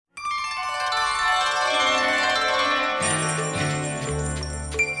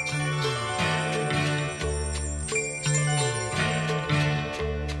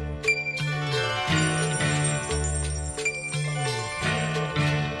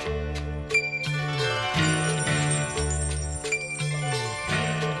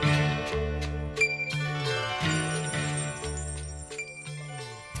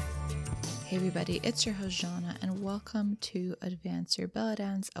everybody. It's your host, Jana, and welcome to Advance Your Belly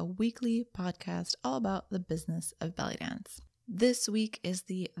Dance, a weekly podcast all about the business of belly dance. This week is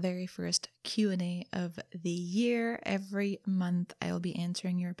the very first Q&A of the year. Every month, I will be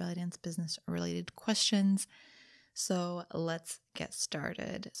answering your belly dance business related questions. So let's get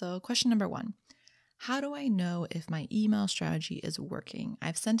started. So question number 1. How do I know if my email strategy is working?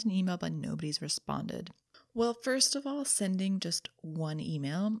 I've sent an email, but nobody's responded. Well, first of all, sending just one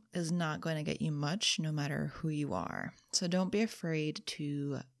email is not going to get you much, no matter who you are. So don't be afraid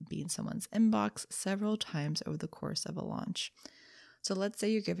to be in someone's inbox several times over the course of a launch. So let's say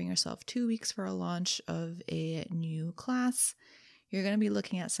you're giving yourself 2 weeks for a launch of a new class. You're going to be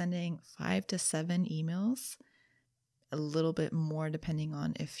looking at sending 5 to 7 emails, a little bit more depending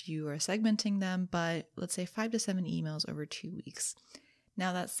on if you are segmenting them, but let's say 5 to 7 emails over 2 weeks.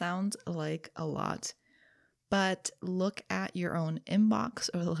 Now that sounds like a lot, but look at your own inbox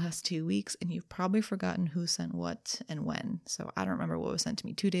over the last 2 weeks and you've probably forgotten who sent what and when. So I don't remember what was sent to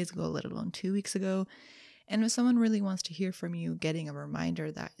me 2 days ago, let alone 2 weeks ago. And if someone really wants to hear from you, getting a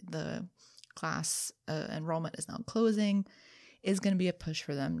reminder that the class enrollment is now closing is going to be a push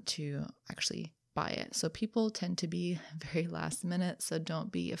for them to actually buy it. So people tend to be very last minute, so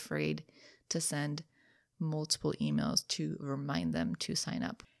don't be afraid to send multiple emails to remind them to sign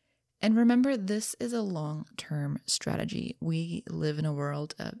up. And remember, this is a long-term strategy. We live in a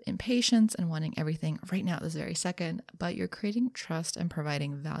world of impatience and wanting everything right now at this very second, but you're creating trust and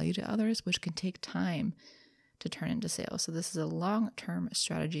providing value to others, which can take time to turn into sales. So this is a long-term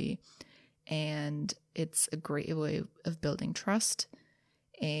strategy, and it's a great way of building trust,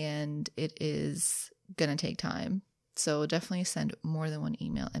 and it is going to take time. So definitely send more than one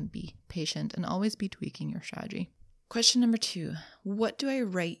email and be patient and always be tweaking your strategy. Question number 2, what do I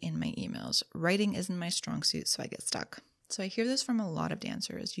write in my emails? Writing isn't my strong suit, so I get stuck. So I hear this from a lot of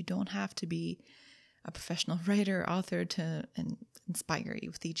dancers. You don't have to be a professional writer, author to inspire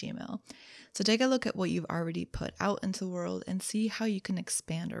you with each email. So take a look at what you've already put out into the world and see how you can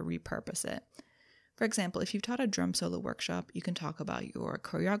expand or repurpose it. For example, if you've taught a drum solo workshop, you can talk about your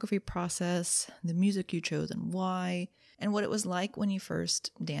choreography process, the music you chose and why, and what it was like when you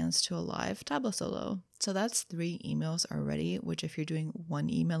first danced to a live tabla solo. So that's 3 emails already, which if you're doing 1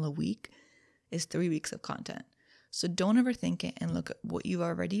 email a week is 3 weeks of content. So don't overthink it and look at what you've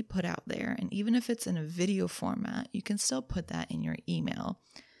already put out there. And even if it's in a video format, you can still put that in your email.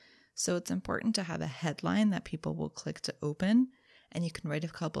 So it's important to have a headline that people will click to open. And you can write a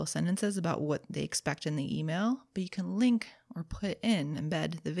couple of sentences about what they expect in the email, but you can link or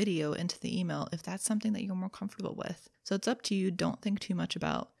embed the video into the email if that's something that you're more comfortable with. So it's up to you. Don't think too much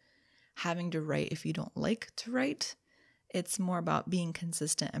about having to write if you don't like to write. It's more about being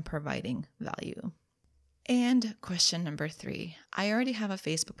consistent and providing value. And question number 3, I already have a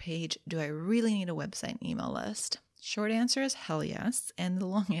Facebook page. Do I really need a website and email list? Short answer is hell yes. And the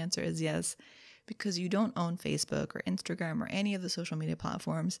long answer is yes, because you don't own Facebook or Instagram or any of the social media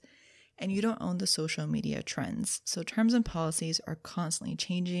platforms, and you don't own the social media trends. So terms and policies are constantly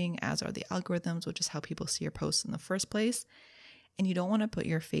changing, as are the algorithms, which is how people see your posts in the first place. And you don't want to put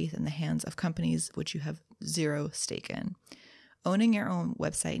your faith in the hands of companies which you have zero stake in. Owning your own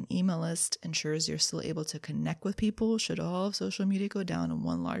website and email list ensures you're still able to connect with people should all of social media go down in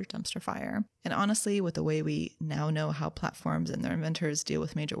one large dumpster fire. And honestly, with the way we now know how platforms and their inventors deal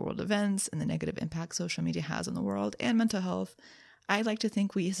with major world events and the negative impact social media has on the world and mental health, I like to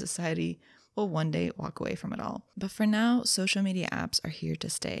think we as a society will one day walk away from it all. But for now, social media apps are here to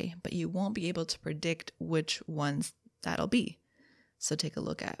stay, but you won't be able to predict which ones that'll be. So take a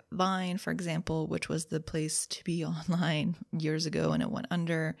look at Vine, for example, which was the place to be online years ago and it went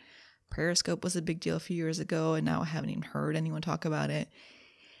under. Periscope was a big deal a few years ago and now I haven't even heard anyone talk about it.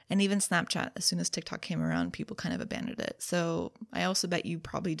 And even Snapchat, as soon as TikTok came around, people kind of abandoned it. So I also bet you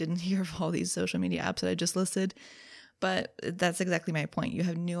probably didn't hear of all these social media apps that I just listed, but that's exactly my point. You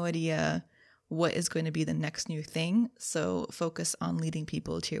have no idea what is going to be the next new thing. So focus on leading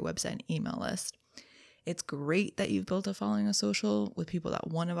people to your website and email list. It's great that you've built a following on social with people that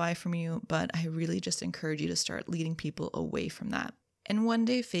want to buy from you, but I really just encourage you to start leading people away from that. And one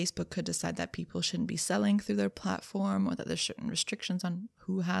day Facebook could decide that people shouldn't be selling through their platform or that there's certain restrictions on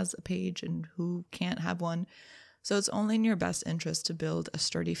who has a page and who can't have one. So it's only in your best interest to build a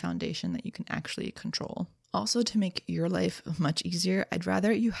sturdy foundation that you can actually control. Also, to make your life much easier, I'd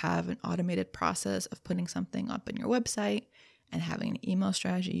rather you have an automated process of putting something up on your website and having an email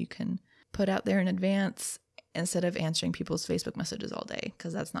strategy you can put out there in advance instead of answering people's Facebook messages all day,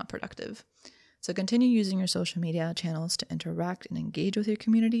 because that's not productive. So continue using your social media channels to interact and engage with your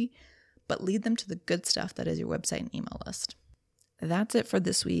community, but lead them to the good stuff that is your website and email list. That's it for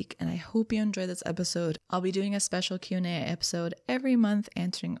this week, and I hope you enjoyed this episode. I'll be doing a special Q&A episode every month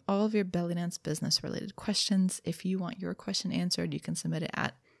answering all of your belly dance business related questions. If you want your question answered, you can submit it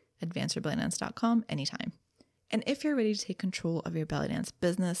at advanceyourBellyDance.com anytime. And if you're ready to take control of your belly dance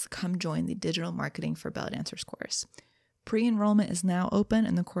business, come join the Digital Marketing for Belly Dancers course. Pre-enrollment is now open,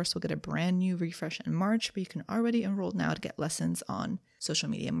 and the course will get a brand new refresh in March, but you can already enroll now to get lessons on social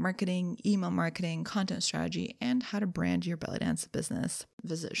media marketing, email marketing, content strategy, and how to brand your belly dance business.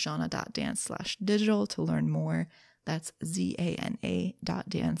 Visit zhana.dance/digital to learn more. That's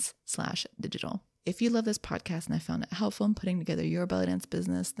ZANA.dance/digital. If you love this podcast and I found it helpful in putting together your belly dance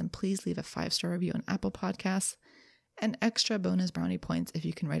business, then please leave a 5-star review on Apple Podcasts and extra bonus brownie points if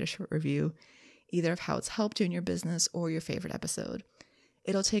you can write a short review, either of how it's helped you in your business or your favorite episode.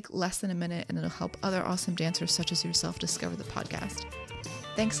 It'll take less than a minute and it'll help other awesome dancers such as yourself discover the podcast.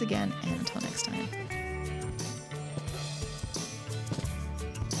 Thanks again, and until next time.